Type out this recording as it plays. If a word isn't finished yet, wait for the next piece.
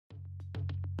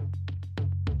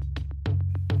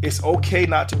it's okay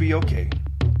not to be okay,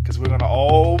 because we're gonna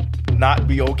all not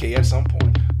be okay at some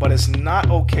point. But it's not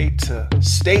okay to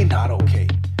stay not okay,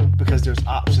 because there's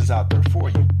options out there for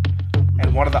you.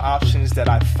 And one of the options that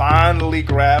I finally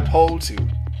grabbed hold to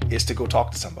is to go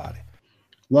talk to somebody.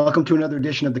 Welcome to another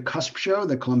edition of The Cusp Show,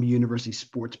 the Columbia University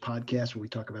Sports Podcast, where we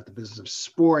talk about the business of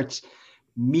sports,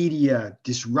 media,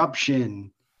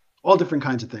 disruption, all different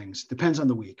kinds of things. Depends on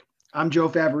the week. I'm Joe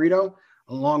Favorito,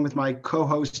 along with my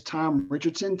co-host, Tom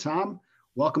Richardson. Tom,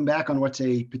 welcome back on what's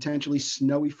a potentially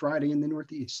snowy Friday in the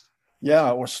Northeast.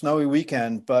 Yeah, or snowy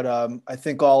weekend, but I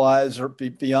think all eyes are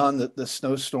beyond the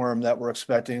snowstorm that we're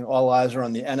expecting. All eyes are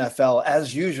on the NFL,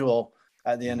 as usual,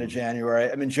 at the end of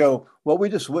January. I mean, Joe, what we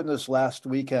just witnessed last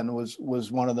weekend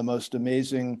was one of the most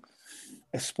amazing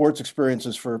sports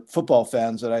experiences for football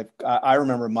fans that I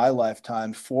remember in my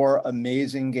lifetime. 4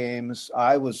 amazing games.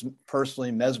 I was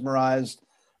personally mesmerized.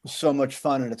 It was so much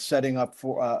fun, and it's setting up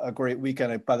for a great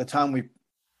weekend. By the time we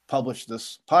publish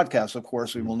this podcast, of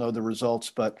course, we will know the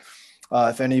results. But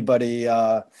if anybody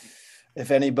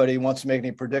wants to make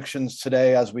any predictions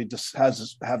today, as we just have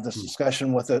this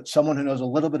discussion with someone who knows a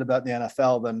little bit about the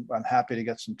NFL, then I'm happy to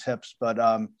get some tips. But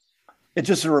it's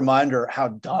just a reminder how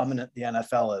dominant the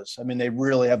NFL is. I mean, they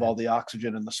really have all the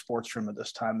oxygen in the sports room at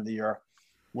this time of the year,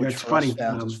 which it's for funny. us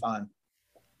fans is fun.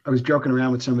 I was joking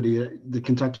around with somebody. The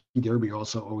Kentucky Derby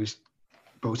also always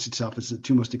boasts itself as the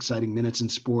 2 most exciting minutes in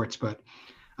sports, but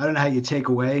I don't know how you take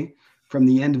away from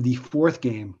the end of the 4th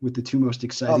game with the 2 most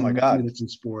exciting minutes in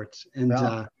sports. And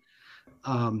I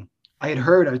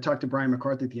talked to Brian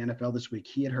McCarthy at the NFL this week.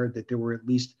 He had heard that there were at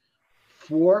least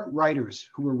 4 writers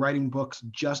who were writing books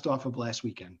just off of last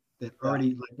weekend that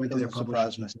already went to their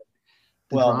publishers. The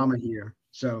drama here.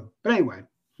 So, but anyway.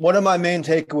 One of my main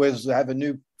takeaways is I have a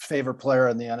new favorite player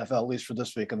in the NFL, at least for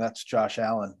this week, and that's Josh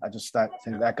Allen. I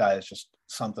think that guy is just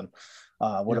something.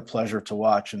 What a pleasure to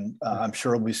watch. And I'm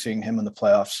sure we'll be seeing him in the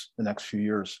playoffs the next few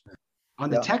years.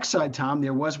 On the tech side, Tom,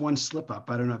 there was one slip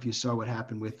up. I don't know if you saw what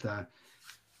happened with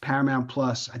Paramount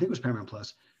Plus. I think it was Paramount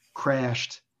Plus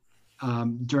crashed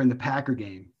during the Packer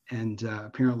game. And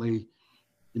apparently,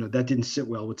 that didn't sit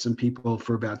well with some people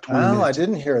for about 20 minutes. Oh, I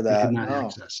didn't hear that. They could not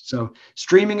access. So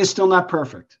streaming is still not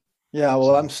perfect. Yeah,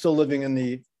 well, I'm still living in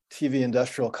the TV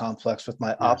industrial complex with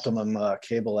my Optimum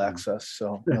cable access.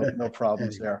 So no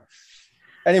problems there.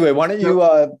 Anyway, why don't you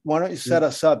set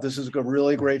us up? This is a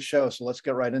really great show, so let's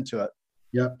get right into it.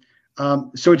 Yep.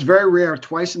 So it's very rare.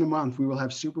 Twice in a month, we will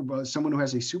have someone who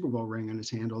has a Super Bowl ring on his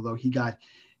hand, although he got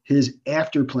his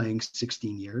after playing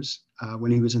 16 years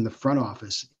when he was in the front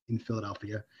office in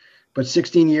Philadelphia. But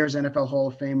 16 years, NFL Hall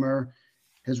of Famer,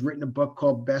 has written a book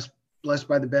called Blessed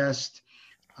by the Best.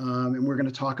 And we're going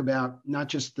to talk about not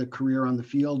just the career on the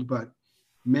field, but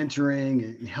mentoring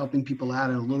and helping people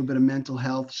out and a little bit of mental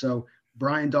health. So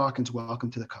Brian Dawkins,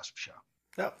 welcome to the Cusp Show.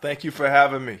 Yeah, thank you for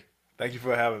having me.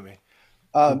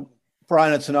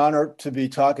 Brian, it's an honor to be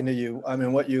talking to you. I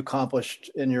mean, what you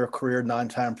accomplished in your career,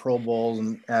 9-time Pro Bowls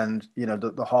and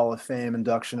the Hall of Fame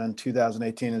induction in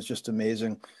 2018 is just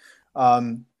amazing.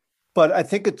 But I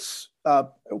think it's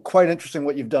quite interesting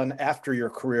what you've done after your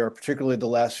career, particularly the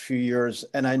last few years.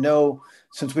 And I know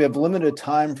since we have limited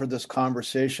time for this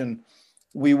conversation,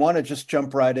 we want to just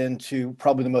jump right into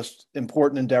probably the most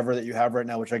important endeavor that you have right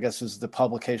now, which I guess is the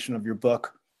publication of your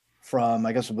book from,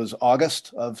 I guess it was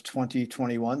August of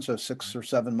 2021, so 6 or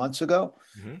 7 months ago.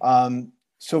 Mm-hmm.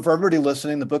 So for everybody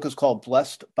listening, the book is called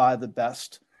Blessed by the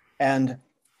Best. And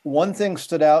one thing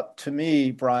stood out to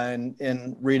me, Brian,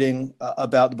 in reading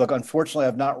about the book. Unfortunately,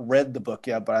 I've not read the book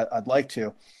yet, but I'd like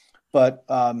to. But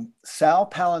Sal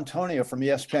Paolantonio from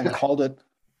ESPN called it,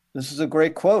 this is a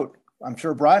great quote, I'm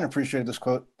sure Brian appreciated this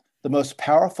quote, the most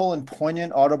powerful and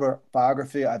poignant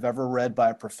autobiography I've ever read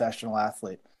by a professional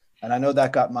athlete. And I know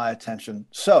that got my attention.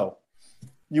 So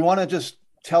you want to just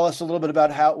tell us a little bit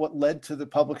about what led to the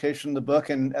publication of the book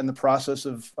and the process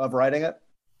of writing it?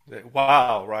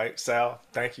 Wow, right, Sal?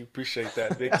 Thank you. Appreciate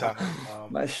that big time.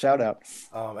 Nice shout out.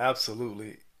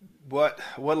 Absolutely. What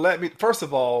led me, first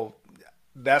of all,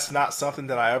 that's not something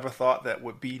that I ever thought that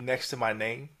would be next to my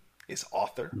name. It's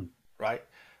author, right?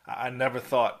 I never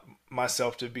thought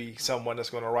myself to be someone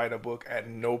that's going to write a book at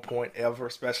no point ever,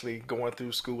 especially going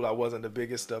through school. I wasn't the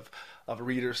biggest of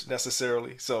readers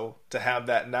necessarily. So to have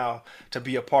that now, to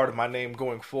be a part of my name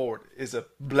going forward is a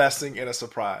blessing and a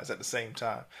surprise at the same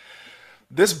time.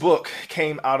 This book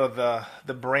came out of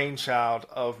the brainchild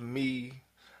of me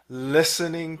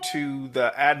listening to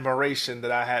the admiration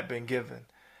that I had been given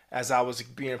as I was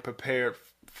being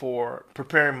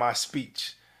preparing my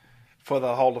speech for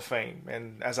the Hall of Fame.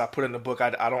 And as I put in the book,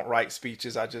 I don't write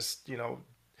speeches. I just,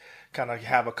 kind of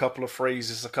have a couple of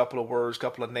phrases, a couple of words, a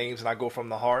couple of names, and I go from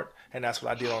the heart. And that's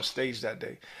what I did on stage that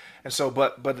day. And so,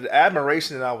 but the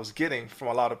admiration that I was getting from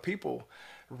a lot of people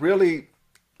really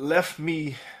left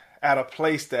me at a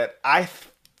place that I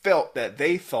felt that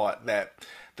they thought that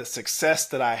the success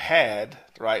that I had,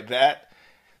 right,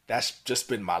 that's just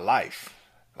been my life.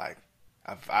 Like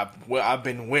I've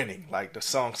been winning. Like the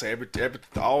song say,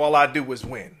 all I do is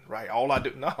win, right? All I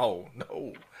do,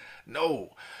 no.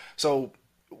 So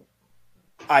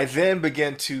I then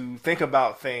began to think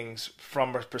about things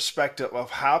from a perspective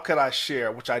of how could I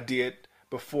share, which I did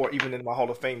before, even in my Hall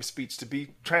of Fame speech, to be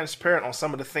transparent on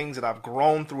some of the things that I've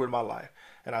grown through in my life.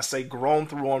 And I say grown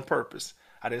through on purpose.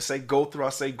 I didn't say go through, I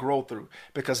say grow through,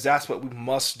 because that's what we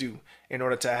must do in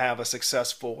order to have a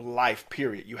successful life,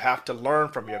 period. You have to learn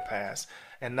from your past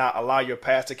and not allow your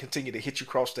past to continue to hit you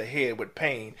across the head with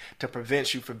pain to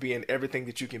prevent you from being everything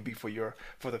that you can be for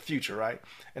the future, right?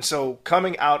 And so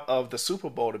coming out of the Super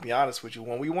Bowl, to be honest with you,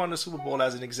 when we won the Super Bowl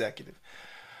as an executive,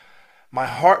 my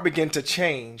heart began to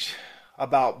change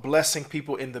about blessing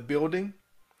people in the building,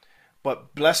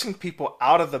 but blessing people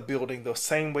out of the building the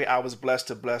same way I was blessed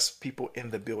to bless people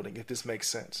in the building, if this makes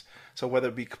sense. So whether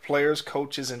it be players,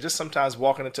 coaches, and just sometimes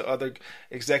walking into other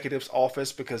executives'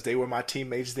 office, because they were my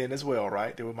teammates then as well,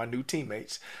 right? They were my new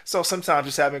teammates. So sometimes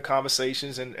just having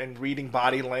conversations and reading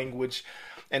body language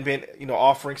and being,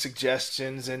 offering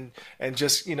suggestions and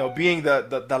just, being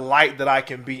the light that I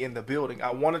can be in the building.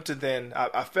 I wanted to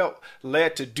I felt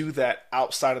led to do that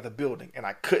outside of the building, and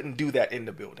I couldn't do that in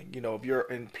the building. If you're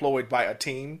employed by a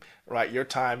team, right, your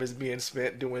time is being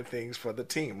spent doing things for the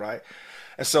team, right?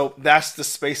 And so that's the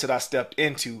space that I stepped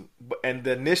into. And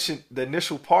the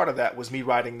initial part of that was me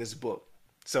writing this book.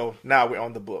 So now we're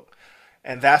on the book.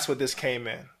 And that's what this came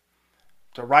in,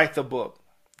 to write the book,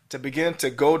 to begin to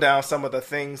go down some of the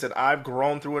things that I've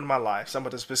grown through in my life, some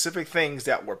of the specific things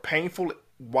that were painful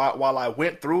while I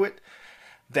went through it,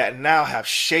 that now have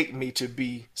shaped me to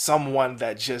be someone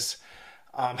that just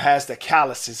has the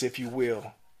calluses, if you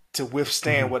will, to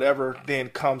withstand whatever then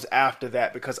comes after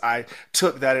that, because I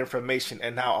took that information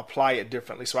and now apply it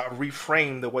differently. So I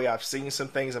reframed the way I've seen some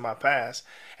things in my past,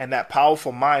 and that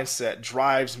powerful mindset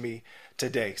drives me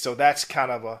today. So that's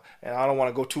kind of and I don't want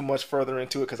to go too much further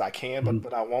into it because I can,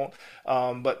 but I won't.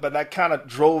 But that kind of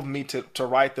drove me to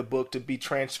write the book, to be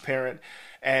transparent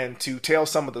and to tell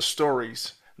some of the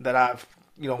stories that I've,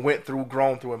 went through,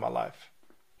 grown through in my life.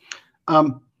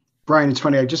 Brian, it's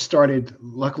funny. I just started.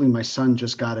 Luckily, my son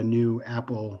just got a new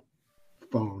Apple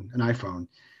phone, an iPhone.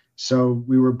 So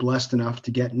we were blessed enough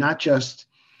to get not just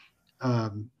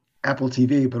Apple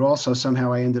TV, but also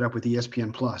somehow I ended up with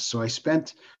ESPN Plus. So I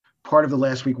spent part of the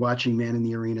last week watching Man in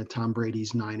the Arena, Tom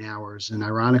Brady's 9 hours. And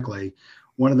ironically,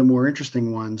 one of the more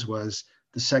interesting ones was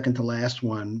the second to last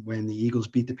one when the Eagles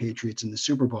beat the Patriots in the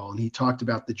Super Bowl. And he talked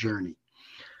about the journey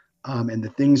and the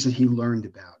things that he learned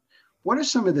about. What are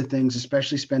some of the things,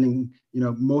 especially spending,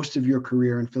 most of your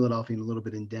career in Philadelphia and a little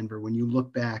bit in Denver, when you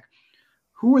look back,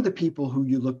 who are the people who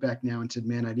you look back now and said,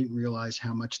 man, I didn't realize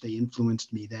how much they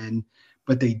influenced me then,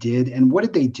 but they did. And what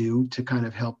did they do to kind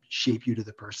of help shape you to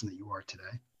the person that you are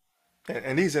today?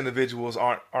 And these individuals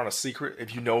aren't a secret.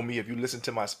 If you know me, if you listen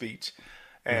to my speech,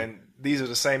 and these are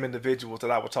the same individuals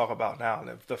that I would talk about now.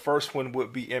 And the first one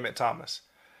would be Emmett Thomas.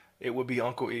 It would be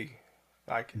Uncle E.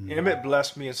 Like Emmett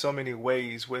blessed me in so many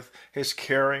ways with his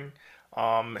caring,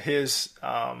 his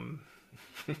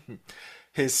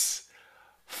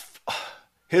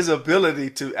ability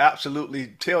to absolutely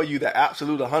tell you the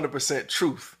absolute 100%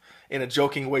 truth in a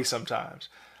joking way sometimes.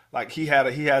 Like he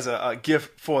has a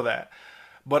gift for that.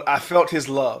 But I felt his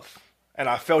love, and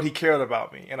I felt he cared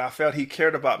about me, and I felt he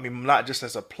cared about me not just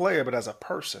as a player, but as a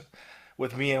person,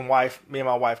 with me and my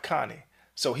wife Connie.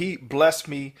 So he blessed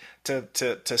me to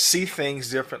see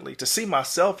things differently, to see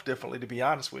myself differently. To be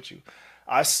honest with you,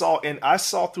 I saw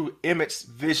through Emmett's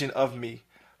vision of me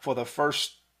for the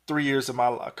first 3 years of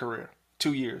my career,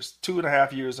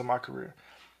 2.5 years of my career.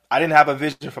 I didn't have a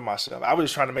vision for myself. I was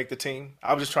just trying to make the team.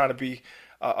 I was just trying to be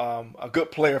a good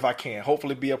player if I can,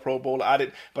 hopefully be a Pro Bowler. I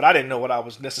didn't know what I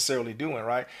was necessarily doing,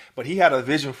 right? But he had a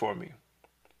vision for me.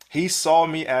 He saw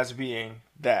me as being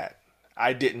that.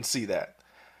 I didn't see that.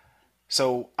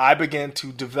 So I began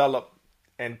to develop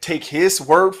and take his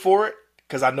word for it,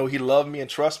 because I know he loved me and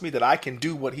trust me that I can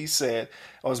do what he said.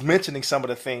 I was mentioning some of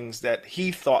the things that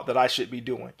he thought that I should be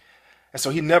doing. And so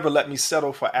he never let me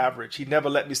settle for average. He never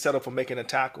let me settle for making a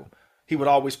tackle. He would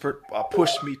always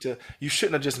push me to, you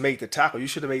shouldn't have just made the tackle. You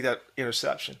should have made that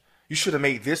interception. You should have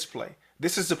made this play.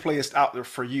 This is the play that's out there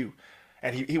for you.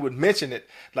 And he would mention it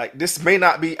like, this may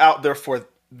not be out there for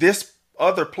this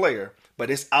other player, but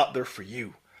it's out there for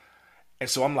you. And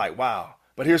so I'm like, wow.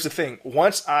 But here's the thing.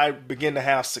 Once I begin to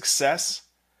have success,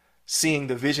 seeing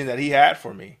the vision that he had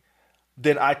for me,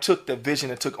 then I took the vision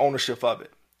and took ownership of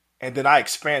it. And then I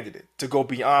expanded it to go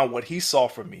beyond what he saw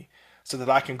for me so that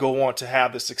I can go on to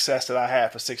have the success that I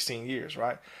had for 16 years,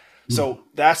 right? So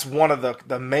that's one of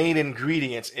the main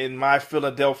ingredients in my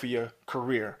Philadelphia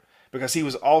career, because he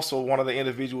was also one of the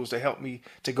individuals that helped me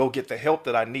to go get the help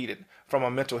that I needed from a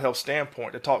mental health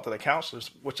standpoint, to talk to the counselors,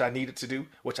 which I needed to do,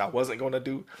 which I wasn't going to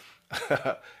do.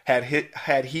 had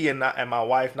he and my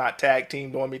wife not tag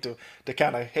teamed on me to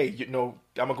kind of, hey, I'm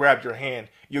gonna grab your hand,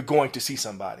 you're going to see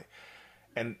somebody,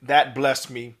 and that blessed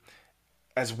me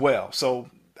as well. So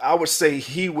I would say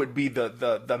he would be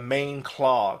the main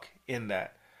clog in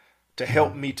that, to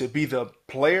help me to be the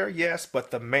player, yes,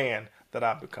 but the man that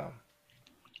I've become.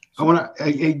 I want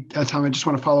to, Tom, I just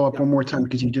want to follow up one more time,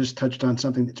 because you just touched on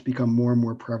something that's become more and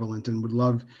more prevalent, and would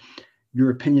love your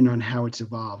opinion on how it's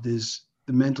evolved, is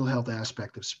the mental health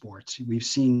aspect of sports. We've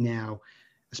seen now,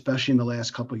 especially in the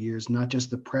last couple of years, not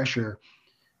just the pressure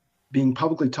being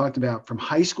publicly talked about from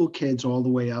high school kids all the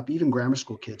way up, even grammar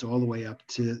school kids, all the way up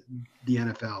to the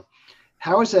NFL.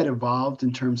 How has that evolved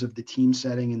in terms of the team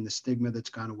setting and the stigma that's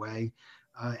gone away?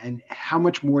 And how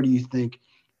much more do you think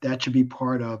that should be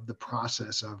part of the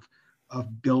process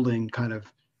of building, kind of,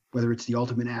 whether it's the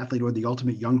ultimate athlete or the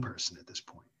ultimate young person at this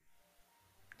point?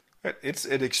 It's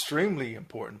an extremely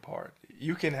important part.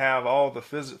 You can have all the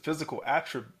physical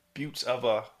attributes of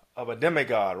a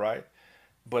demigod, right?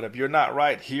 But if you're not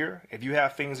right here, if you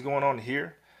have things going on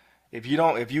here, if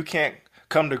you can't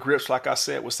come to grips, like I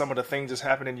said, with some of the things that's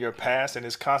happened in your past, and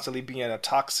it's constantly being a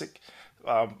toxic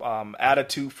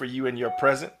attitude for you in your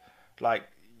present, like,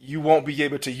 you won't be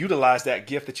able to utilize that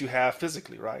gift that you have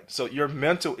physically, right? So your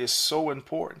mental is so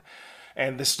important,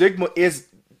 and the stigma is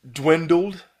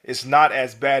dwindled. It's not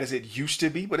as bad as it used to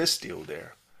be, but it's still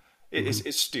there.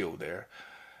 It's still there.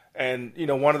 And,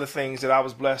 one of the things that I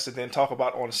was blessed to then talk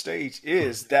about on stage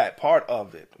is that part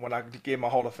of it. When I gave my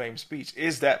Hall of Fame speech,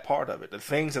 is that part of it. The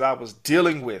things that I was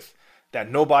dealing with that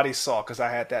nobody saw, because I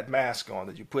had that mask on,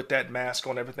 that you put that mask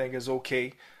on, everything is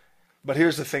okay. But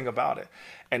here's the thing about it.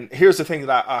 And here's the thing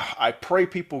that I pray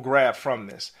people grab from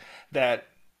this, that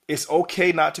it's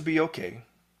okay not to be okay.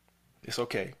 It's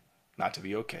okay not to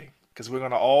be okay, because we're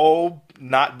going to all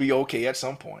not be okay at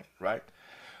some point, right?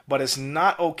 But it's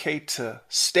not okay to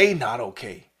stay not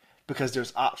okay, because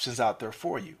there's options out there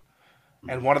for you.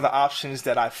 And one of the options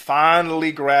that I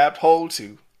finally grabbed hold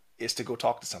to is to go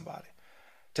talk to somebody,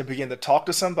 to begin to talk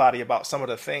to somebody about some of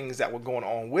the things that were going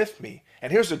on with me.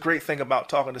 And here's the great thing about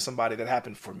talking to somebody that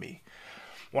happened for me.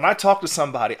 When I talked to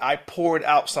somebody, I poured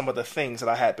out some of the things that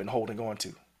I had been holding on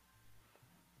to.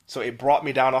 So it brought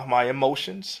me down off my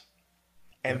emotions.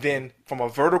 And then from a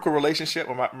vertical relationship,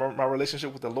 or my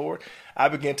relationship with the Lord, I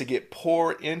began to get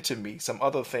poured into me some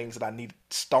other things that I needed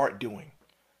to start doing,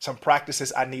 some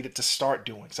practices I needed to start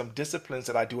doing, some disciplines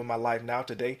that I do in my life now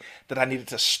today that I needed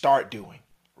to start doing,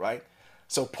 right?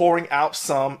 So pouring out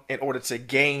some in order to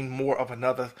gain more of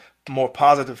another, more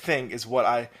positive thing is what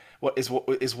I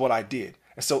did.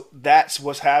 And so that's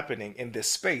what's happening in this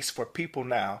space for people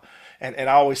now. And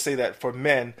I always say that for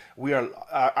men,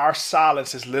 our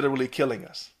silence is literally killing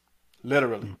us,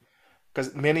 literally.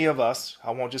 Because many of us, I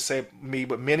won't just say me,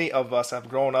 but many of us have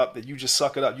grown up that you just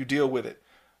suck it up. You deal with it.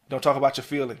 Don't talk about your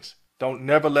feelings. Don't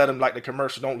never let them, like the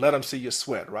commercial, don't let them see your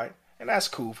sweat, right? And that's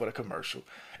cool for the commercial.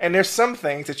 And there's some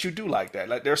things that you do like that.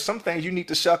 Like there's some things you need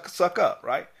to suck up,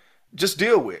 right? Just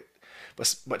deal with.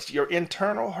 But your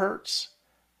internal hurts,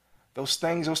 those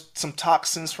things, some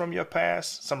toxins from your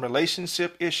past, some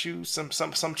relationship issues, some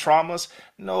traumas.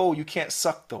 No, you can't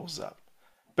suck those up,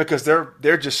 because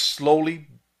they're just slowly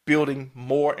building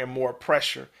more and more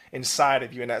pressure inside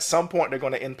of you, and at some point they're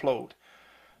going to implode.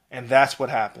 And that's what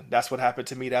happened. That's what happened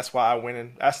to me. That's why I went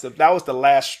in. That was the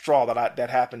last straw that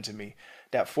happened to me.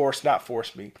 That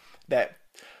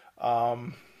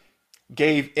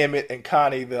gave Emmett and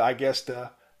Connie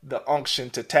the unction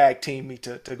to tag team me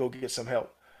to go get some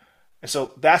help. And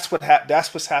so that's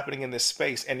what's happening in this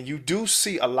space. And you do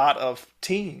see a lot of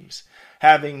teams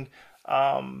having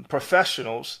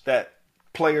professionals that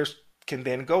players can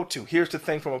then go to. Here's the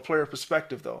thing from a player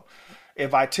perspective, though.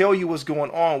 If I tell you what's going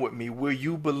on with me, will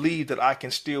you believe that I can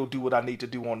still do what I need to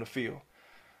do on the field?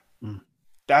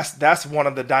 That's one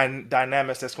of the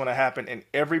dynamics that's going to happen in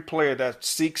every player that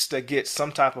seeks to get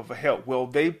some type of a help. Will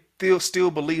they still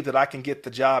believe that I can get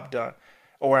the job done?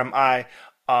 Or am I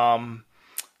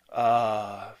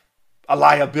a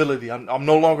liability? I'm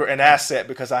no longer an asset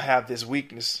because I have this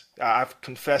weakness. I've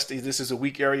confessed this is a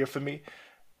weak area for me.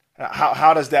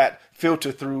 How does that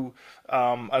filter through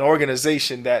an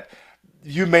organization that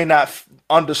you may not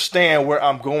understand where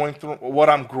I'm going through, what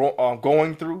I'm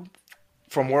going through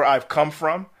from where I've come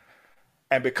from.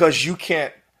 And because you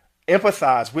can't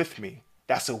empathize with me,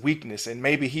 that's a weakness. And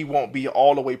maybe he won't be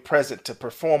all the way present to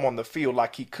perform on the field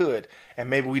like he could. And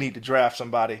maybe we need to draft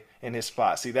somebody in his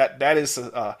spot. See, that is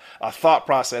a thought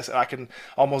process. And I can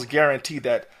almost guarantee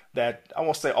that I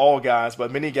won't say all guys,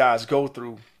 but many guys go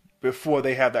through before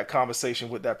they have that conversation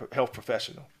with that health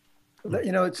professional.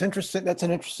 It's interesting. That's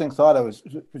an interesting thought. I was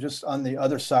just on the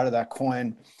other side of that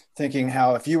coin, thinking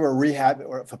how if you were rehab,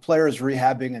 or if a player is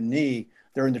rehabbing a knee,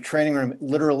 they're in the training room,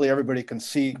 literally everybody can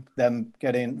see them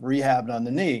getting rehabbed on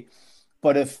the knee.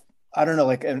 But if, I don't know,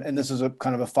 like, and this is a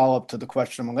kind of a follow-up to the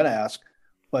question I'm going to ask,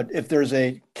 but if there's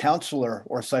a counselor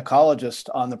or psychologist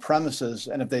on the premises,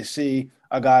 and if they see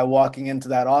a guy walking into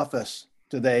that office,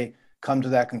 do they come to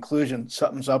that conclusion,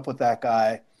 something's up with that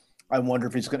guy? I wonder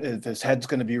if if his head's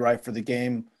going to be right for the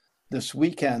game this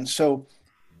weekend. So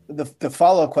the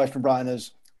follow-up question, Brian,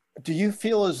 is, do you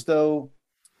feel as though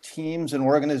teams and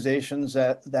organizations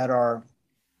that are,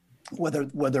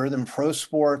 whether in pro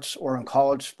sports or in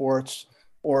college sports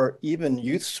or even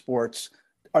youth sports,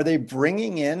 are they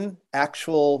bringing in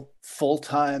actual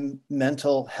full-time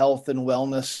mental health and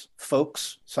wellness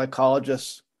folks,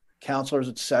 psychologists, counselors,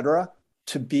 et cetera,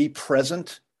 to be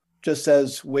present, just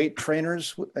as weight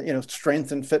trainers,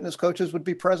 strength and fitness coaches would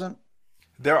be present?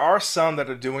 There are some that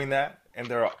are doing that, and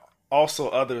there are also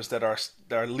others that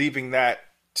are leaving that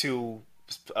to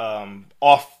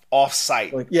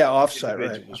off-site. Off-site,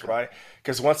 individuals, right?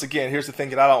 Because once again, here's the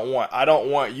thing that I don't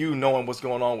want you knowing what's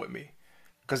going on with me,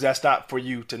 because that's not for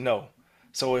you to know.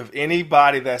 So if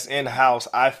anybody that's in-house,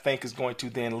 I think, is going to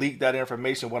then leak that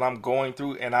information, what I'm going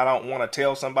through, and I don't want to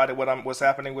tell somebody what's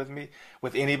happening with me,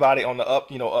 with anybody on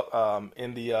the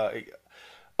in the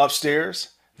upstairs,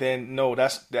 then no,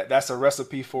 that's a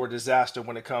recipe for disaster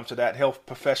when it comes to that health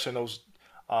professional's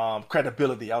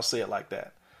credibility. I'll say it like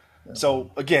that. Yeah.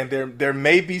 So again, there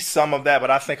may be some of that,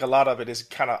 but I think a lot of it is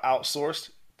kind of outsourced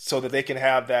so that they can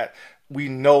have that. We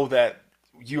know that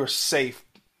you're safe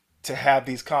to have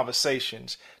these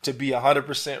conversations, to be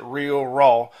 100% real,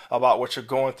 raw about what you're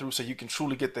going through, so you can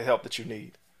truly get the help that you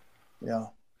need. Yeah.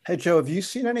 Hey, Joe, have you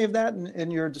seen any of that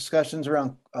in your discussions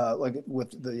around, like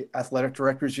with the athletic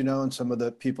directors, and some of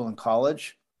the people in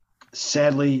college?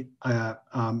 Sadly,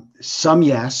 some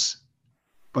yes,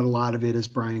 but a lot of it, as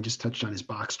Brian just touched on, is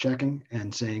box checking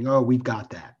and saying, "Oh, we've got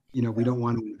that." We don't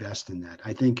want to invest in that.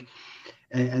 I think,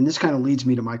 and this kind of leads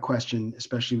me to my question,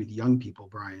 especially with young people,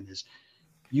 Brian, is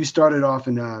you started off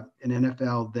in an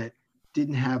NFL that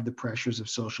didn't have the pressures of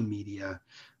social media.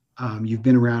 You've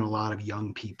been around a lot of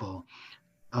young people.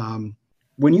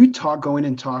 When you go in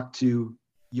and talk to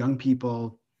young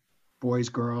people, boys,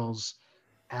 girls,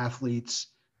 athletes,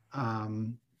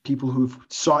 people who've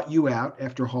sought you out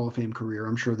after a Hall of Fame career,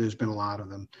 I'm sure there's been a lot of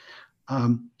them.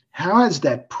 How has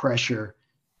that pressure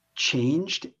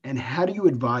changed, and how do you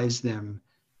advise them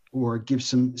or give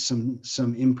some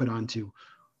input onto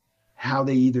how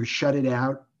they either shut it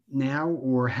out now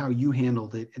or how you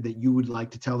handled it, that you would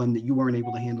like to tell them that you weren't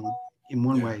able to handle it in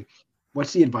one way?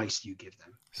 What's the advice you give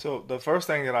them? So the first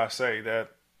thing that I say,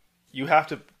 that you have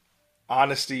to,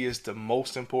 honesty is the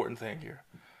most important thing here.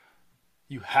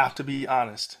 You have to be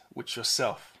honest with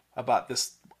yourself about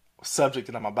this subject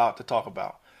that I'm about to talk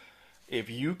about. If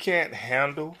you can't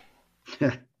handle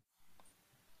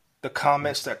the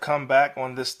comments that come back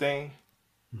on this thing,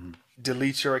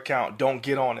 delete your account. Don't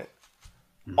get on it.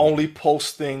 Only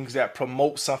post things that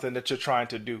promote something that you're trying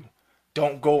to do.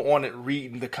 Don't go on it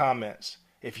reading the comments.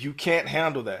 If you can't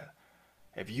handle that,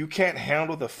 if you can't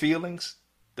handle the feelings,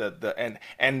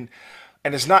 and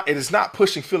it is not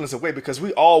pushing feelings away, because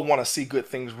we all want to see good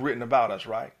things written about us,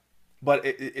 right? But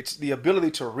it's the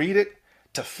ability to read it,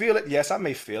 to feel it. Yes, I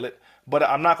may feel it, but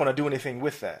I'm not going to do anything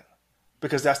with that,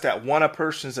 because that's that one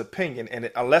person's opinion,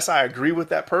 and unless I agree with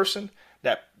that person,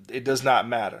 that it does not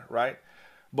matter, right?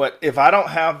 But if I don't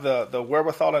have the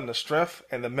wherewithal and the strength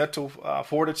and the mental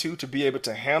fortitude to be able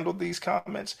to handle these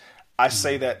comments, I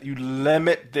say that you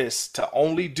limit this to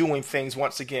only doing things,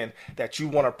 once again, that you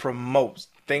want to promote,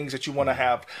 things that you want to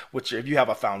have, which if you have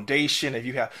a foundation,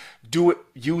 do it,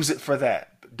 use it for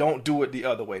that. Don't do it the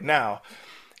other way. Now,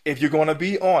 if you're going to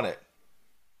be on it,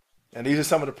 and these are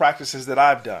some of the practices that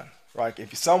I've done, right?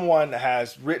 If someone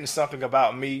has written something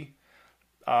about me,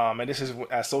 and this is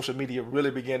as social media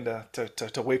really began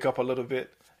to wake up a little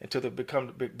bit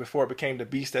before it became the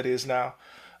beast that is now.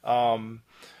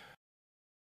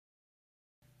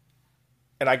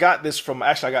 And I got this from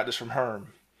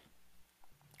Herm.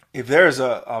 If there's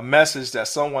a message that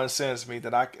someone sends me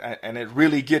and it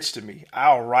really gets to me,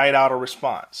 I'll write out a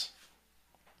response.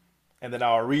 and then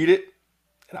I'll read it,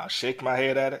 and I'll shake my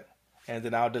head at it, and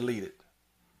then I'll delete it.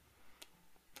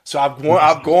 So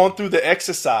I've gone through the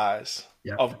exercise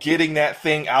of getting that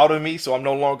thing out of me, so I'm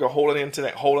no longer holding on to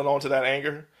that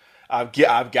anger. I've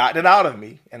gotten it out of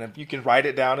me, and if you can write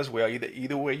it down as well,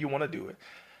 either way you want to do it.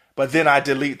 But then I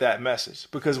delete that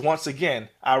message because once again,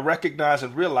 I recognize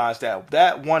and realize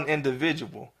that one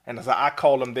individual, and as I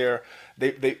call them, they're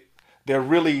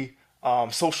really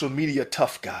social media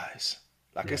tough guys.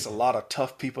 Like it's a lot of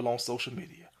tough people on social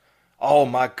media. Oh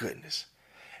my goodness.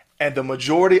 And the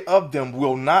majority of them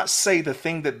will not say the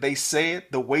thing that they said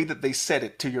the way that they said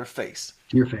it to your face.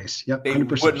 To your face. Yep. 100%.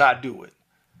 They would not do it.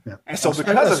 Yeah. And so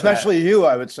because especially of that, you,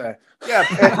 I would say. Yeah.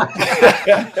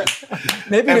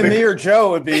 Maybe to me or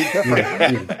Joe would be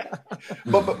different.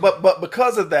 But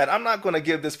because of that, I'm not going to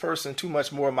give this person too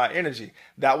much more of my energy.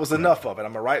 That was enough of it.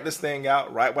 I'm going to write this thing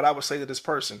out, write what I would say to this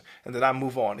person, and then I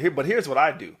move on. But here's what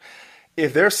I do.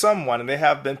 If there's someone, and there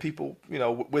have been people,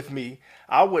 with me,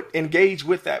 I would engage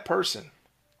with that person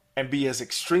and be as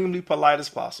extremely polite as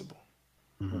possible.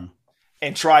 Mm-hmm.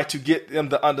 And try to get them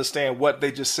to understand what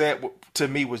they just said to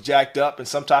me was jacked up in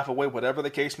some type of way, whatever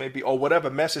the case may be, or whatever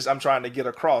message I'm trying to get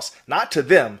across, not to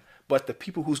them, but the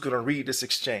people who's going to read this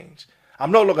exchange.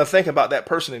 I'm no longer thinking about that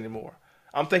person anymore.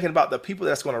 I'm thinking about the people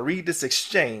that's going to read this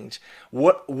exchange.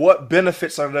 What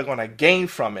benefits are they going to gain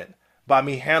from it by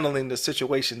me handling the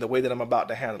situation the way that I'm about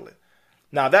to handle it?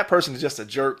 Now, if that person is just a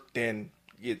jerk, then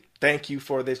thank you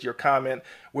for your comment.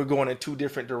 We're going in two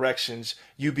different directions.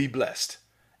 You be blessed.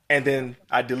 And then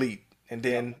I delete, and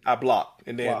then I block,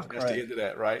 and then that's the end of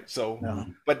that, right? So,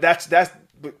 but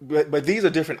but these are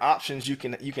different options you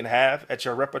can have at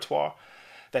your repertoire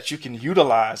that you can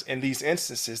utilize in these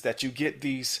instances that you get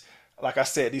these, like I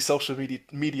said, these social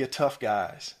media tough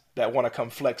guys that want to come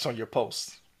flex on your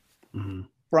posts. Mm-hmm.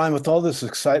 Brian, with all this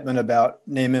excitement about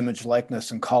name, image,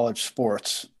 likeness in college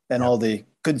sports and all the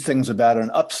good things about it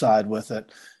and upside with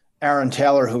it, Aaron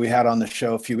Taylor, who we had on the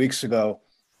show a few weeks ago,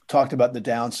 talked about the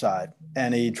downside,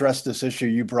 and he addressed this issue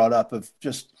you brought up of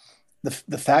just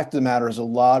the fact of the matter is a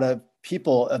lot of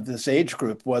people of this age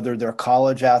group, whether they're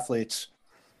college athletes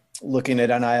looking at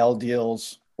NIL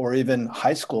deals or even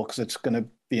high school, because it's going to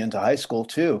be into high school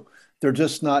too, they're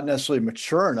just not necessarily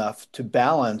mature enough to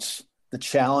balance the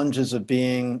challenges of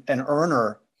being an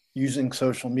earner using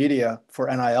social media for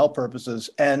NIL purposes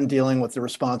and dealing with the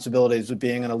responsibilities of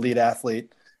being an elite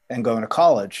athlete and going to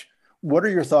college. What are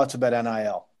your thoughts about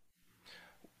NIL?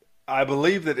 I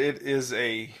believe that it is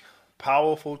a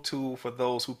powerful tool for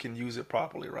those who can use it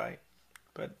properly, right?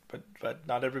 But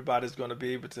not everybody's going to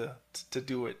be able to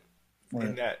do it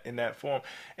in that form.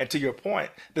 And to your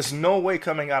point, there's no way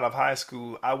coming out of high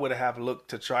school I would have looked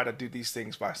to try to do these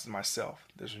things by myself.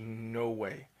 There's no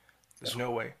way. There's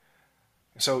no way.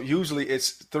 So usually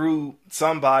it's through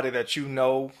somebody that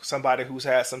somebody who's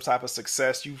had some type of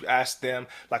success. You ask them,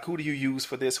 like, who do you use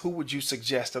for this? Who would you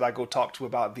suggest that I go talk to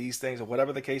about these things, or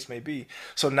whatever the case may be?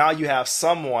 So now you have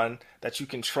someone that you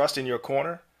can trust in your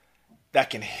corner that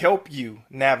can help you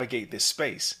navigate this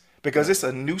space, because it's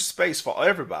a new space for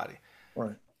everybody.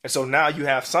 Right. And so now you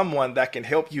have someone that can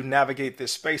help you navigate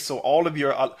this space. So all of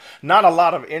your, not a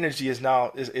lot of energy is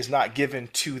not given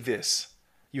to this.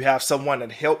 You have someone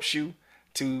that helps you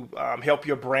to help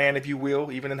your brand, if you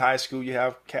will. Even in high school, you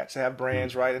have cats that have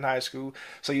brands, right, in high school.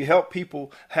 So you have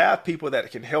people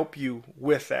that can help you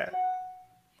with that,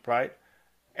 right?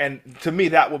 And to me,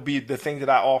 that would be the thing that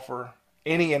I offer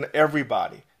any and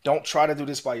everybody. Don't try to do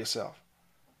this by yourself.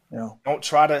 Yeah. Don't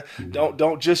try to,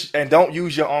 don't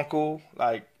use your uncle.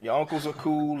 Like, your uncles are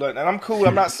cool. And I'm cool.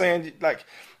 I'm not saying like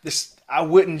this. I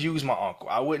wouldn't use my uncle.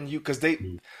 I wouldn't use, because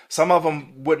some of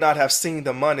them would not have seen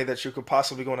the money that you could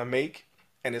possibly going to make.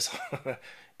 And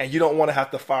and you don't want to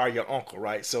have to fire your uncle,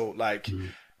 right? So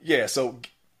so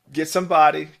get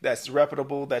somebody that's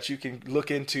reputable that you can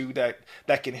look into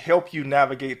that can help you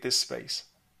navigate this space.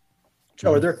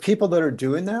 Joe, are there people that are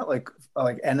doing that, like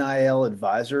NIL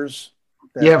advisors?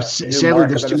 Sadly,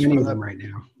 there's too many of them right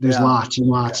now. There's lots and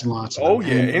lots and lots of them. Oh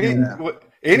yeah,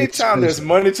 anytime there's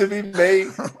money to be made,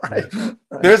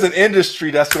 there's an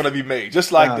industry that's going to be made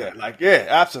just like that. Like,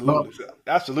 absolutely. Well,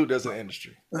 absolutely, there's an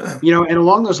industry. And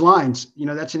along those lines,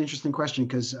 that's an interesting question,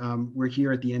 because we're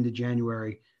here at the end of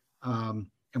January, and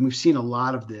we've seen a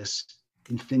lot of this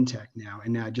in fintech now.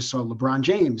 And I just saw LeBron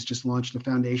James just launched a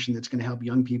foundation that's going to help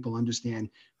young people understand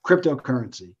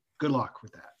cryptocurrency. Good luck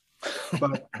with that.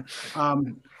 But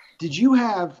did you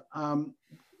have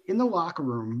in the locker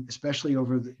room, especially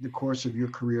over the course of your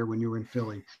career when you were in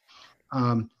Philly,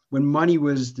 when money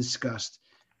was discussed,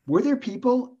 were there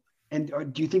people, and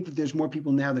do you think that there's more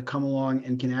people now that come along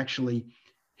and can actually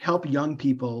help young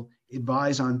people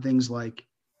advise on things like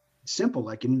simple,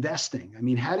 like investing? I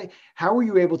mean, how were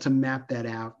you able to map that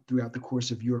out throughout the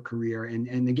course of your career?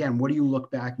 And again, what do you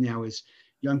look back now as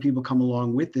young people come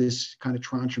along with this kind of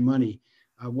tranche of money?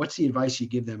 What's the advice you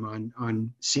give them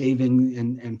on saving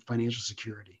and financial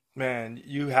security? Man,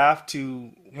 you have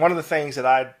to. One of the things that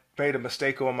I made a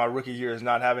mistake on my rookie year is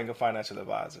not having a financial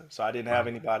advisor. So I didn't have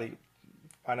anybody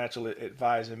financial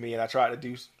advising me, and I tried to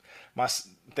do my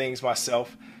things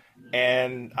myself.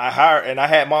 And I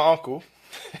had my uncle.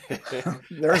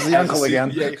 There's the uncle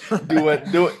again.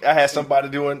 I had somebody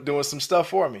doing some stuff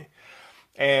for me,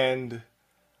 and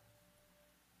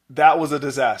that was a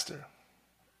disaster.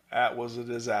 That was a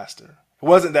disaster. It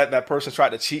wasn't that that person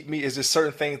tried to cheat me. It's just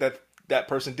certain things that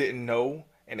person didn't know,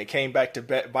 and it came back to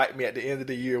bite me at the end of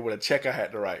the year with a check I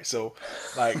had to write. So,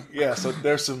 like, yeah. So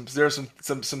there's some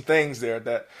things there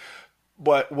that.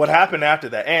 But what happened after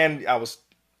that, and I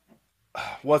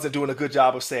wasn't doing a good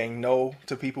job of saying no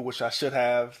to people, which I should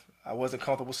have. I wasn't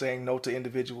comfortable saying no to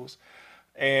individuals,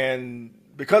 and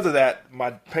because of that,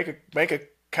 my bank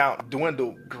account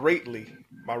dwindled greatly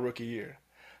my rookie year.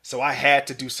 So I had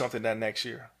to do something that next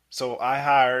year. So I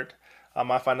hired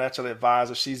my financial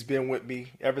advisor. She's been with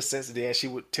me ever since then. She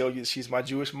would tell you she's my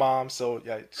Jewish mom. So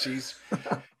yeah,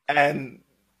 and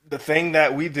the thing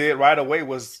that we did right away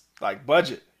was like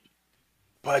budget.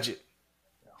 If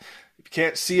you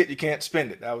can't see it, you can't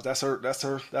spend it. That's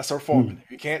her formula. If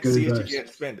you can't see it, you can't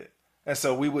spend it. And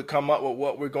so we would come up with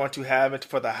what we're going to have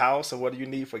for the house and what do you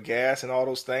need for gas and all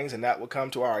those things, and that would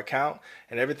come to our account,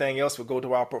 and everything else would go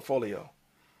to our portfolio.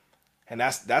 And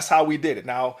that's how we did it.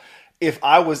 Now, if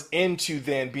I was into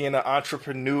then being an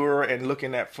entrepreneur and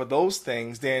looking at for those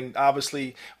things, then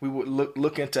obviously we would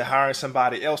look into hiring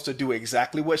somebody else to do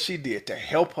exactly what she did to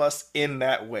help us in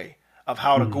that way of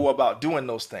how to go about doing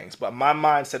those things. But my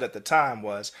mindset at the time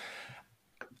was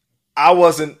I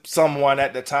wasn't someone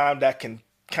at the time that can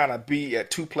kind of be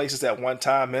at two places at one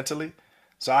time mentally.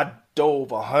 So I dove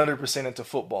 100% into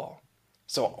football.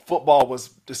 So football was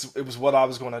what I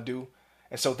was going to do.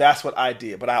 And so that's what I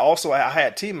did. But I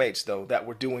had teammates though that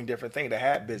were doing different things. They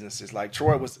had businesses like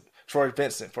Troy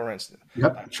Vincent, for instance.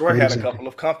 Yep. Troy had a couple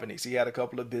of companies. He had a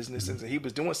couple of businesses, and he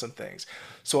was doing some things.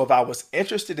 So if I was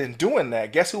interested in doing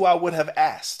that, guess who I would have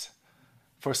asked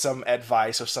for some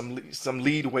advice or some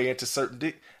lead way into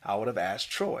certain? I would have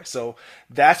asked Troy. So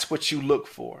that's what you look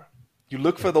for. You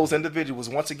look for those individuals,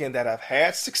 once again, that have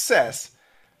had success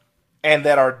and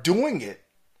that are doing it.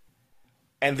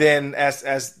 And then as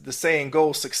the saying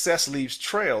goes, success leaves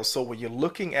trails. So when you're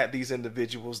looking at these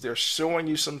individuals, they're showing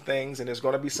you some things, and there's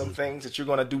going to be some things that you're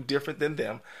going to do different than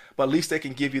them, but at least they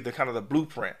can give you the kind of the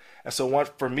blueprint. And so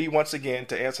for me, once again,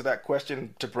 to answer that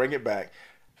question, to bring it back,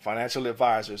 financial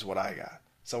advisor is what I got.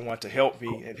 Someone to help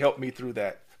me and help me through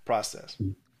that process.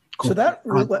 Cool.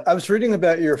 So I was reading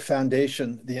about your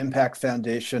foundation, the Impact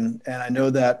Foundation, and I know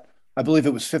that I believe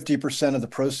it was 50% of the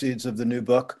proceeds of the new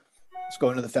book is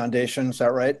going to the foundation. Is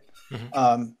that right?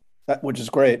 Mm-hmm. Which is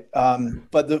great.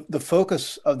 But the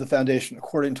focus of the foundation,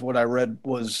 according to what I read,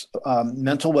 was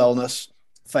mental wellness,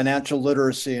 financial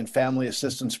literacy, and family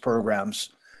assistance programs.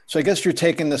 So I guess you're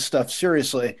taking this stuff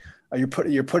seriously.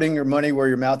 You're putting your money where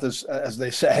your mouth is, as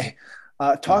they say.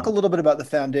 Talk a little bit about the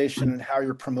foundation and how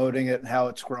you're promoting it and how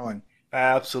it's growing.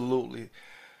 Absolutely.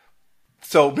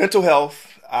 So mental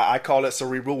health, I call it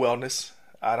cerebral wellness.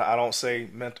 I don't say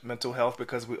mental health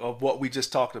because of what we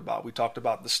just talked about. We talked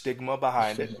about the stigma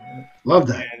behind it. Love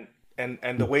that.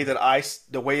 And the way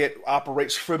the way it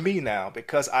operates for me now,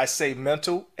 because I say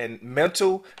mental, and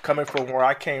mental coming from where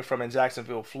I came from in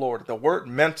Jacksonville, Florida, the word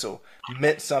mental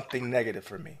meant something negative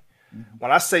for me. Mm-hmm.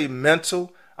 When I say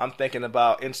mental, I'm thinking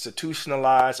about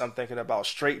institutionalized. I'm thinking about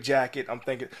straitjacket. I'm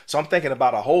thinking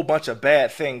about a whole bunch of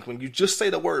bad things when you just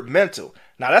say the word mental.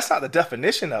 Now, that's not the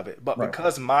definition of it, but right.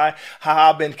 Because how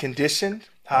I've been conditioned,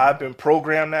 how I've been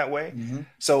programmed that way. Mm-hmm.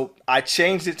 So I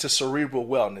changed it to cerebral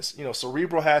wellness. You know,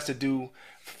 cerebral has to do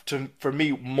for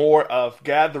me more of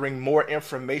gathering more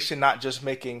information, not just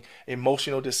making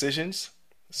emotional decisions.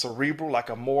 Cerebral, like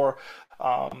a more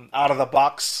out of the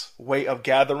box way of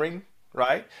gathering.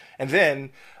 Right. And then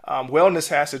wellness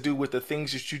has to do with the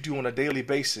things that you do on a daily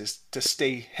basis to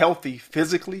stay healthy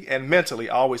physically and mentally.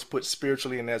 I always put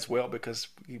spiritually in as well, because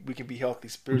we can be healthy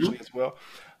spiritually as well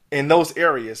in those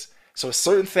areas. So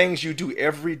certain things you do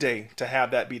every day to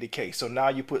have that be the case. So now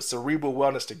you put cerebral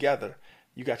wellness together.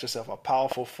 You got yourself a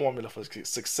powerful formula for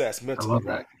success mentally.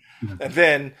 Right. Yeah. And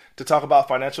then to talk about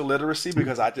financial literacy,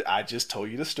 because I just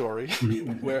told you the story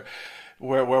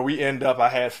where we end up, I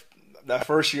had that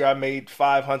first year I made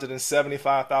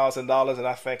 $575,000, and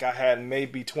I think I had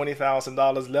maybe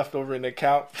 $20,000 left over in the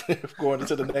account going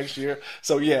into the next year.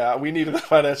 So yeah, we needed a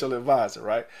financial advisor,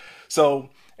 right? So,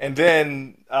 and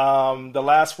then the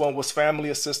last one was family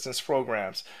assistance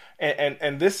programs,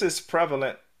 and this is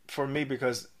prevalent for me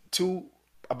because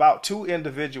about two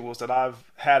individuals that I've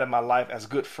had in my life as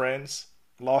good friends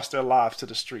lost their lives to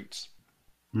the streets,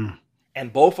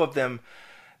 and both of them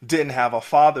didn't have a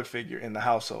father figure in the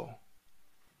household.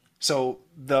 So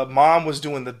the mom was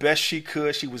doing the best she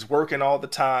could. She was working all the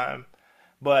time,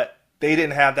 but they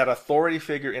didn't have that authority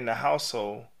figure in the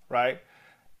household, right?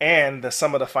 And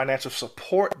some of the financial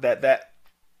support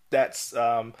that's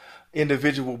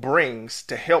individual brings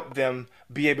to help them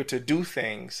be able to do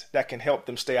things that can help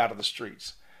them stay out of the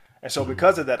streets. And so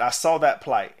because of that, I saw that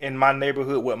plight in my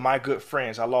neighborhood with my good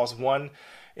friends. I lost one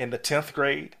in the 10th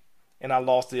grade, and I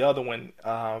lost the other one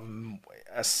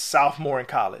a sophomore in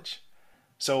college.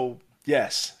 So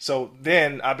yes. So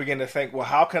then I began to think, well,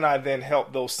 how can I then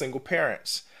help those single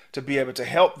parents to be able to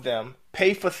help them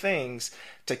pay for things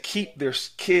to keep their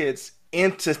kids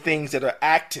into things that are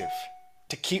active,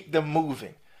 to keep them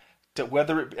moving, to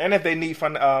and if they need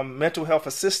mental health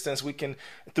assistance, we can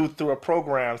through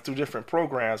different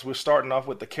programs. We're starting off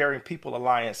with the Caring People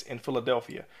Alliance in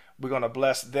Philadelphia. We're going to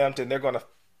bless them, and they're going to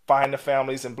find the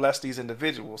families and bless these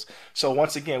individuals. So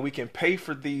once again, we can pay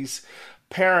for these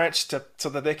parents so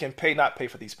that they can not pay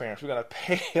for these parents. We're going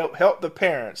to help the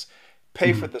parents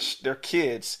pay for their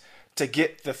kids to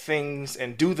get the things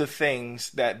and do the things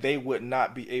that they would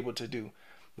not be able to do.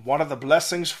 One of the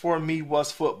blessings for me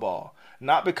was football.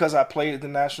 Not because I played in the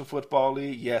National Football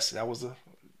League. Yes, that was a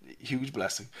huge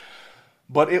blessing.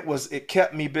 But it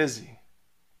kept me busy.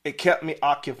 It kept me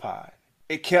occupied.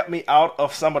 It kept me out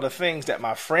of some of the things that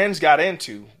my friends got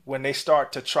into when they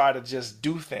start to try to just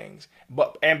do things.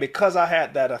 And because I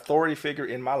had that authority figure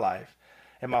in my life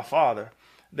and my father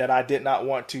that I did not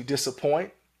want to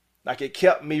disappoint, like it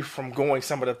kept me from doing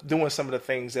some of the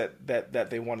things that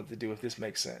they wanted to do, if this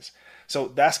makes sense. So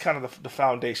that's kind of the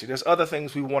foundation. There's other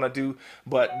things we want to do,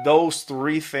 but those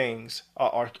three things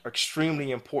are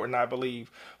extremely important, I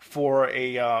believe, for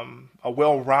a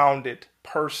well-rounded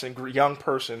young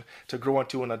person to grow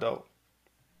into an adult.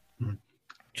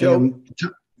 Joe,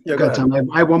 go ahead, Tom.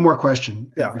 I have one more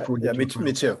question. Before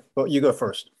me too. But you go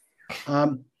first.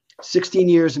 16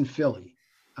 years in Philly.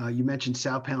 You mentioned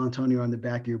Sal Palantonio on the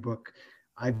back of your book.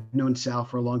 I've known Sal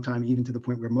for a long time, even to the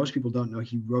point where most people don't know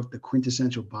he wrote the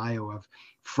quintessential bio of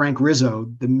Frank Rizzo,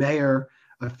 the mayor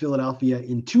of Philadelphia,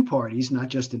 in two parties, not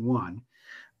just in one.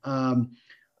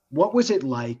 What was it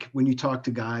like when you talked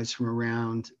to guys from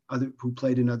around who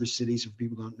played in other cities, if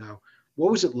people don't know? What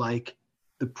was it like,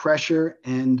 the pressure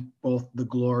and both the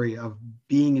glory of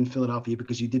being in Philadelphia,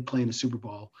 because you did play in a Super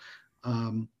Bowl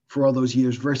for all those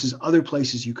years, versus other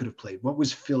places you could have played? What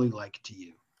was Philly like to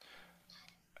you?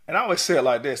 And I always say it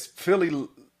like this: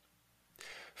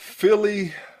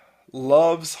 Philly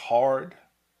loves hard.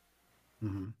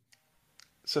 Mm-hmm.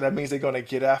 So that means they're going to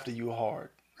get after you hard.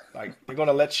 Like, they're going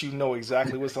to let you know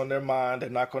exactly what's on their mind. They're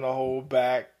not going to hold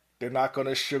back. They're not going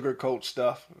to sugarcoat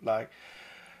stuff. Like,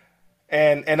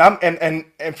 and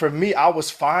for me, I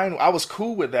was fine. I was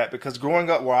cool with that, because growing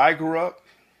up where I grew up,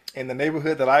 in the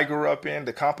neighborhood that I grew up in,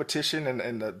 the competition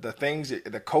and the things,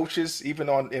 the coaches, even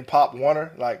in Pop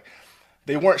Warner, like,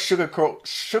 they weren't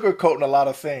sugarcoating a lot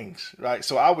of things, right?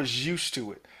 So I was used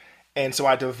to it. And so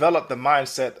I developed the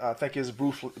mindset, I think it's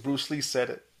Bruce Lee said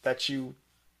it, that you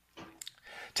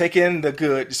take in the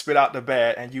good, you spit out the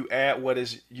bad, and you add what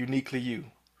is uniquely you,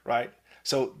 right?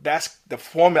 So that's the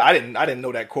formula. I didn't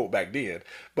know that quote back then,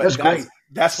 but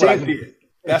that's what I did.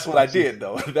 That's what I did,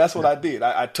 though. That's what I did.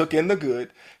 I took in the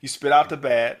good, you spit out the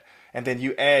bad, and then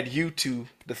you add you to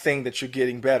the thing that you're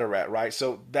getting better at, right?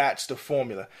 So that's the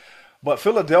formula. But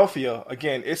Philadelphia,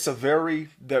 again,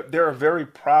 they're a very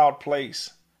proud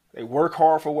place. They work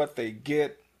hard for what they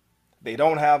get. They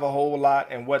don't have a whole lot,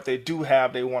 and what they do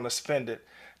have, they want to spend it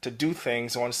to do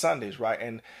things on Sundays,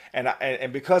 right?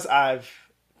 And because I've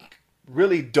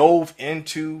really dove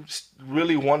into,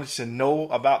 really wanted to know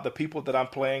about the people that I'm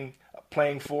playing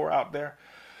for out there,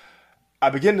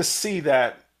 I begin to see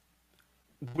that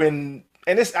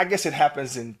I guess it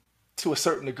happens to a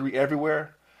certain degree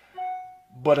everywhere.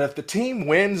 But if the team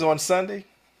wins on Sunday,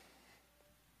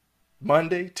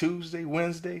 Monday, Tuesday,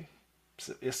 Wednesday,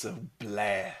 it's a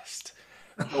blast.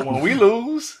 But when we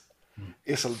lose,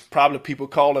 it's probably people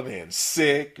calling in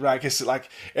sick, right? It's like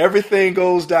everything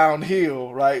goes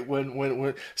downhill, right?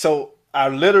 So I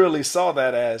literally saw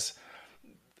that as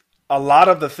a lot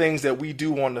of the things that we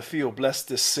do on the field bless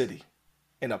this city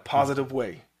in a positive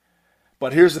way.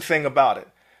 But here's the thing about it.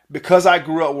 because I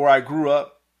grew up where I grew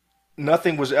up,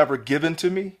 nothing was ever given to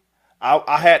me.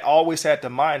 I had always had the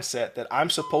mindset that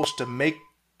I'm supposed to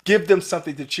give them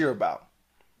something to cheer about.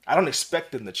 I don't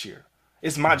expect them to cheer.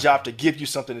 It's my job to give you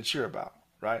something to cheer about,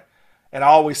 right? And I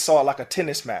always saw it like a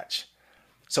tennis match.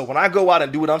 So when I go out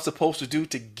and do what I'm supposed to do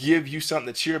to give you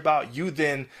something to cheer about,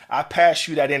 I pass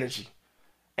you that energy.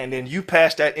 And then you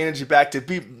pass that energy back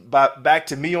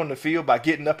to me on the field by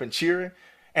getting up and cheering.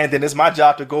 And then it's my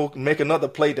job to go make another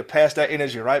play to pass that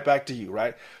energy right back to you,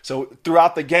 right? So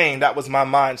throughout the game, that was my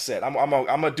mindset. I'm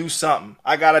gonna do something.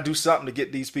 I gotta do something to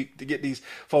get these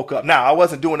folk up. Now, I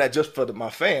wasn't doing that just for my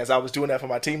fans. I was doing that for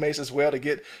my teammates as well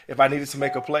if I needed to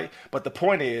make a play. But the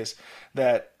point is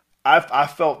that I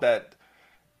felt that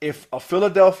if a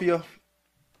Philadelphia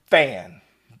fan,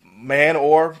 man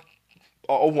or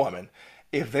a woman,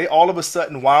 if they all of a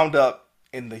sudden wound up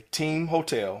in the team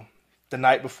hotel the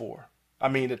night before.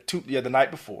 The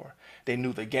night before. They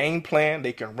knew the game plan.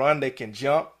 They can run, they can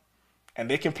jump, and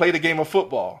they can play the game of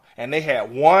football. And they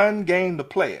had one game to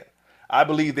play it. I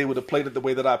believe they would have played it the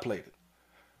way that I played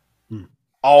it.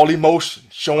 All emotion,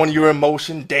 showing your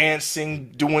emotion,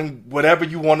 dancing, doing whatever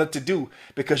you wanted to do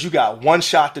because you got one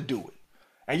shot to do it.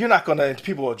 And you're not going to,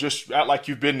 people will just act like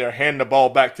you've been there, handing the ball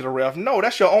back to the ref. No,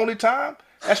 that's your only time.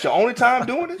 That's your only time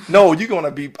doing it? No, you're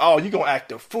going to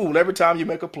act a fool every time you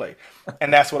make a play.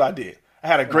 And that's what I did. I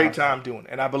had a great time doing it.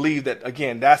 And I believe that,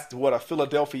 again, that's what a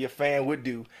Philadelphia fan would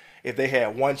do if they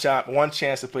had one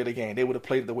chance to play the game. They would have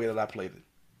played it the way that I played it.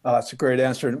 Oh, that's a great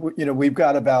answer. You know, we've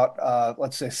got about,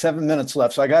 let's say, 7 minutes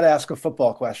left. So I got to ask a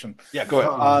football question. Yeah, go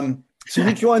ahead. So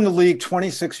you joined the league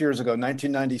 26 years ago,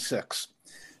 1996.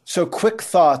 So quick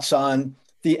thoughts on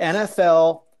the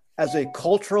NFL as a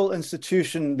cultural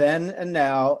institution then and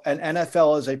now, and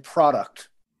NFL as a product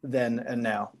then and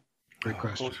now. Great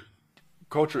question.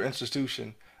 Cultural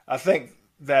institution. I think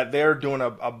that they're doing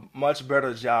a much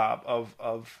better job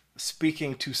of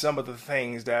speaking to some of the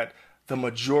things that the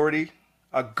majority,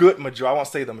 a good majority, I won't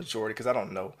say the majority because I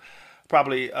don't know,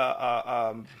 probably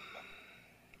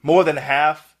more than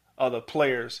half of the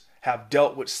players have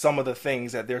dealt with some of the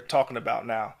things that they're talking about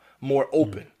now, more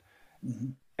open.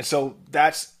 Mm-hmm. And so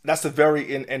that's a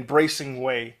very embracing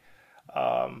way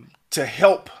to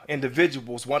help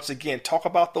individuals, once again, talk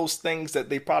about those things that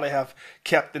they probably have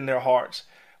kept in their hearts,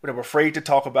 what they were afraid to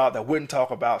talk about, that wouldn't talk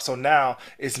about. So now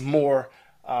it's more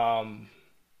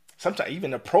sometimes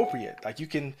even appropriate. Like you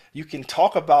can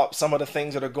talk about some of the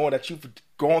things that you've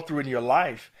gone through in your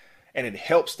life, and it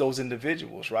helps those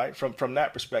individuals, right? From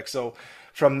that perspective. So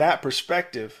from that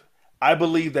perspective, I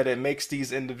believe that it makes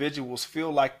these individuals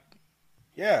feel like,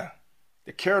 yeah,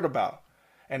 they're cared about.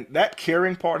 And that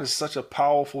caring part is such a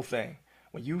powerful thing.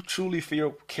 When you truly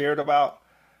feel cared about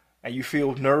and you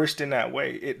feel nourished in that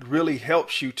way, it really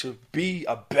helps you to be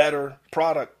a better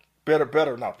product,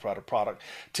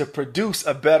 to produce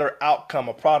a better outcome,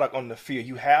 a product on the field.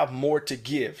 You have more to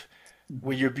give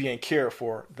when you're being cared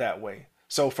for that way.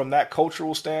 So from that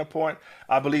cultural standpoint,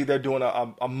 I believe they're doing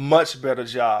a much better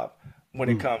job when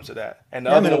it comes to that. And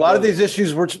a lot of these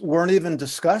issues weren't even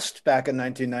discussed back in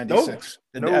 1996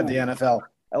 at the NFL.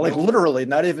 Like literally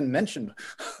not even mentioned.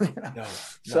 No.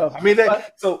 So I mean,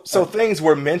 so things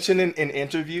were mentioned in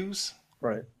interviews,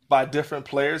 right, by different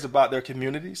players about their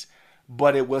communities,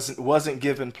 but it wasn't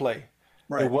given play.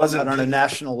 Right. It wasn't on a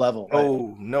national level. Oh,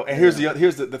 right? No. And here's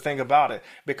the thing about it.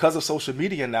 Because of social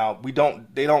media now,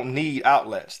 they don't need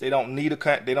outlets. They don't need a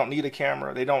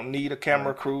camera. They don't need a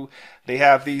camera crew. They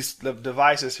have the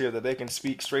devices here that they can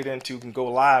speak straight into, can go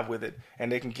live with it,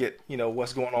 and they can get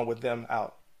what's going on with them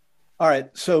out. All right.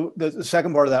 So the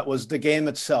second part of that was the game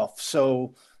itself.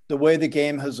 So the way the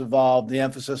game has evolved, the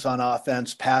emphasis on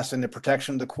offense, passing, the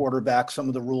protection of the quarterback, some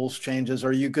of the rules changes.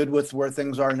 Are you good with where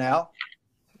things are now?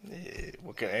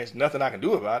 Okay, there's nothing I can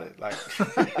do about it. Like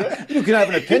you can have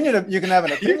an opinion. You can have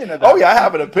an opinion about. Oh yeah, I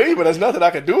have an opinion, but there's nothing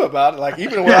I can do about it. Like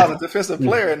even when I was a defensive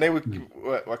player and they were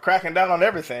cracking down on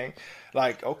everything,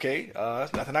 like okay,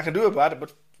 there's nothing I can do about it,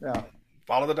 but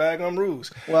follow the daggone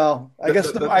rules. Well, I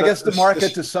guess the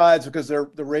market decides because the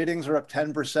ratings are up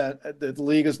 10%. The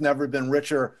league has never been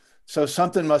richer, so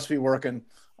something must be working,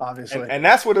 obviously. And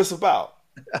that's what it's about.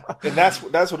 And that's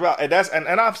what about. And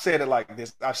I've said it like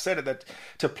this. I've said it that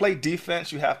to play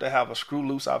defense, you have to have a screw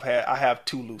loose. I have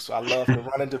two loose. So I love to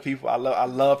run into people. I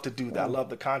love to do that. I love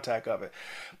the contact of it.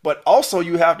 But also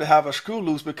you have to have a screw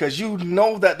loose because you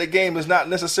know that the game is not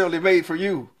necessarily made for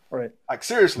you. Right. Like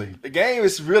seriously, the game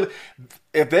is really,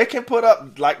 if they can put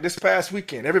up like this past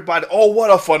weekend, everybody, oh,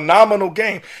 what a phenomenal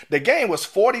game. The game was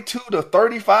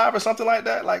 42-35 or something like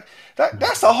that. Like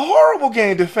that's a horrible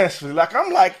game defensively. Like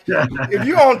I'm like, if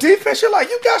you're on defense, you're like,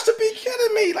 you got to be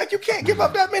kidding me. Like you can't give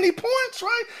up that many points,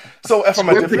 right? So from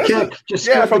a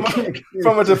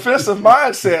defensive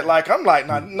mindset, like I'm like,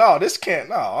 no, this can't.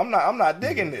 No, I'm not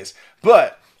digging this.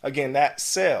 But again, that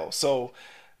sells. So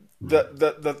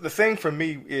the thing for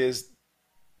me is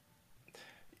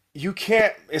you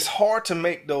can't. It's hard to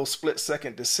make those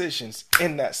split-second decisions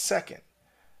in that second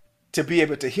to be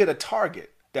able to hit a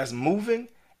target that's moving.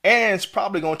 And it's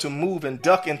probably going to move and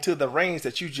duck into the range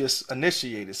that you just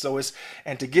initiated. So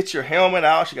and to get your helmet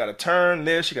out, you got to turn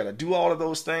this, you got to do all of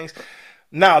those things.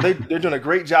 Now they're doing a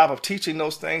great job of teaching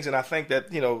those things. And I think that,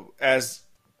 as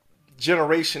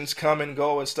generations come and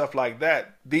go and stuff like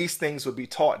that, these things would be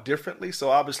taught differently. So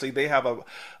obviously they have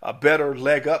a better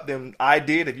leg up than I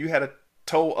did. If you had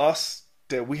told us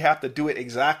that we have to do it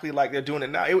exactly like they're doing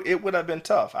it now, it would have been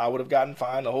tough. I would have gotten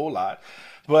fined a whole lot.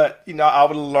 But, I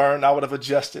would have learned, I would have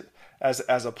adjusted as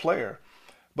a player.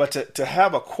 But to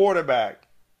have a quarterback,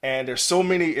 and there's so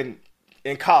many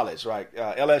in college, right?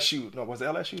 LSU, no, was it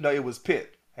LSU? No, it was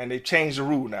Pitt. And they changed the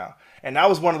rule now. And that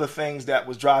was one of the things that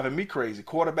was driving me crazy.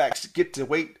 Quarterbacks get to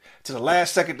wait to the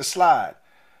last second to slide.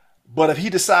 But if he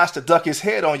decides to duck his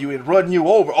head on you and run you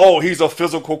over, he's a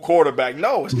physical quarterback.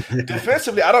 No,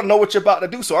 defensively, I don't know what you're about to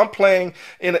do. So I'm playing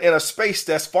in a space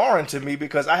that's foreign to me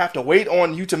because I have to wait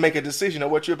on you to make a decision of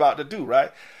what you're about to do,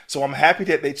 right? So I'm happy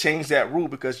that they changed that rule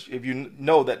because if you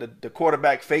know that the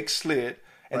quarterback fake slid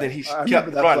and then he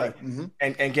kept running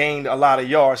and gained a lot of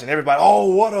yards and everybody,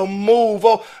 what a move.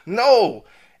 Oh, no.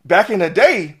 Back in the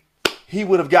day, he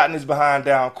would have gotten his behind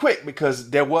down quick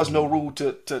because there was no rule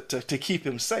to keep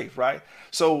him safe, right?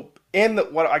 So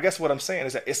what I'm saying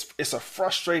is that it's a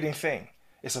frustrating thing.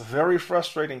 It's a very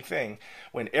frustrating thing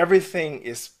when everything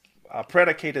is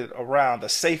predicated around the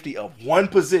safety of one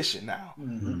position now.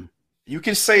 Mm-hmm. You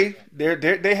can say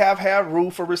they have had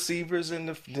rule for receivers and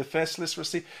the defenseless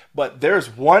receiver, but there's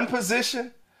one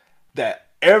position that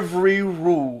every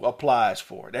rule applies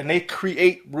for it, and they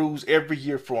create rules every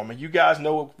year for them. And you guys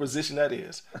know what position that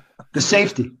is. The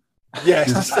safety.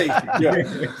 Yes, the safety.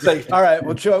 Yeah, safety. All right.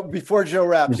 Well, Joe, before Joe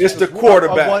wraps, it's the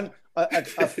quarterback. A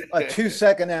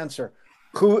 2-second answer.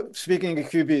 Speaking of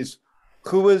QBs,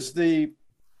 who is the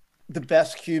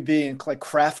best QB and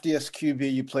craftiest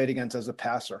QB you played against as a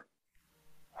passer?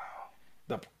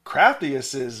 The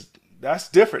craftiest that's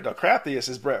different. The craftiest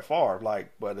is Brett Favre.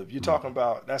 But if you're talking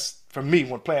about, that's for me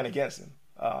when playing against him.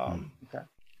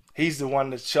 He's the one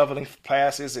that's shoveling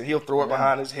passes and he'll throw it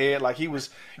behind his head.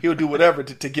 He'll do whatever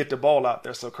to get the ball out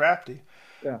there. So crafty.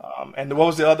 Yeah. And what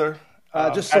was the other?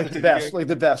 Just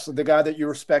the best, the guy that you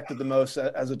respected the most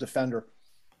as a defender.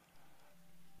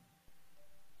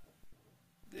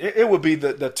 It would be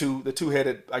the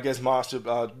two-headed, I guess, monster,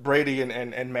 Brady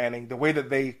and Manning, the way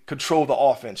that they control the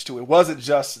offense, too. It wasn't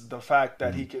just the fact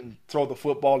that he can throw the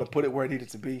football and put it where it needed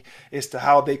to be. It's to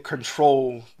how they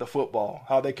control the football,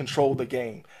 how they control the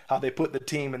game, how they put the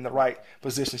team in the right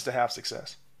positions to have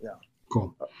success. Yeah.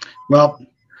 Cool. Well,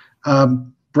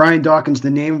 Brian Dawkins,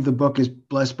 the name of the book is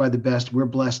Blessed by the Best. We're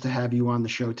blessed to have you on the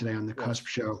show today, on the Cusp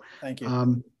Show. Thank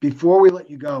you. Before we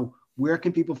let you go, where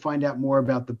can people find out more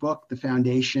about the book, the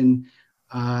foundation,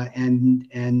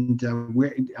 and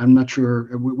where? I'm not sure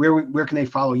where can they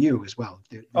follow you as well?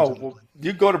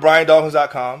 You go to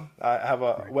briandawkins.com. I have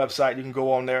a website. You can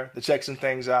go on there to check some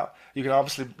things out. You can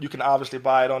obviously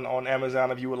buy it on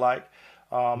Amazon if you would like.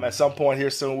 At some point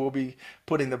here soon, we'll be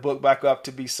putting the book back up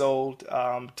to be sold.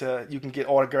 You can get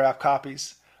autographed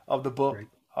copies of the book.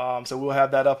 So we'll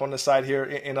have that up on the site here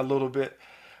in a little bit.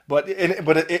 But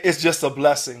it's just a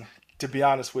blessing, to be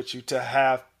honest with you, to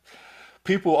have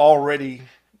people already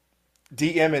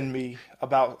DMing me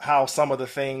about how some of the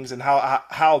things and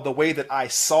how the way that I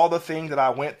saw the thing that I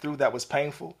went through that was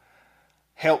painful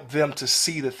helped them to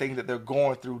see the thing that they're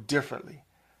going through differently.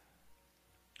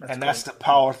 That's the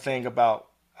power thing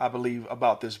I believe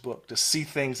about this book, to see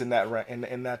things in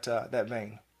that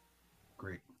vein.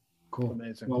 Great. Cool.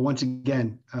 Amazing. Well, once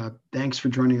again, thanks for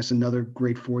joining us. Another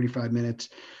great 45 minutes.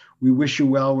 We wish you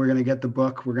well. We're going to get the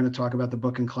book. We're going to talk about the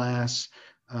book in class.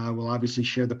 We'll obviously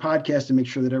share the podcast and make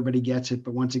sure that everybody gets it.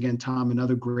 But once again, Tom,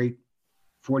 another great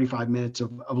 45 minutes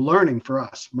of learning for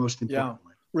us, most importantly.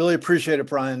 Yeah, really appreciate it,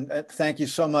 Brian. Thank you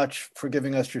so much for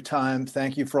giving us your time.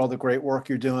 Thank you for all the great work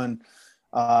you're doing.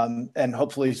 And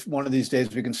hopefully one of these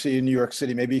days we can see you in New York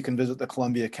City. Maybe you can visit the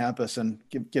Columbia campus and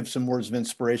give some words of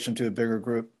inspiration to a bigger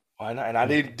group. And I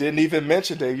didn't even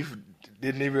mention that. You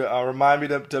didn't even remind me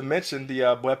to mention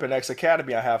the Weapon X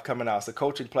Academy I have coming out. It's a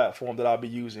coaching platform that I'll be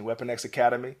using, Weapon X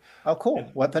Academy. Oh,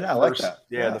 cool. Weapon, I like that.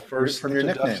 Yeah, the first from your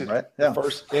nickname, right? Yeah. The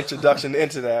first introduction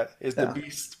into that is the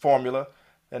BEAST formula,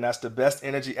 and that's the best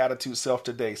energy, attitude, self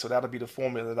today. So that'll be the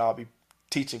formula that I'll be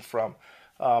teaching from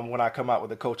when I come out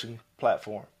with a coaching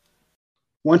platform.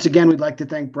 Once again, we'd like to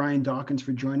thank Brian Dawkins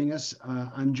for joining us.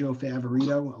 I'm Joe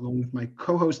Favorito, along with my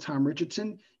co-host Tom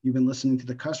Richardson. You've been listening to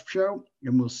The Cusp Show,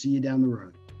 and we'll see you down the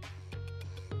road.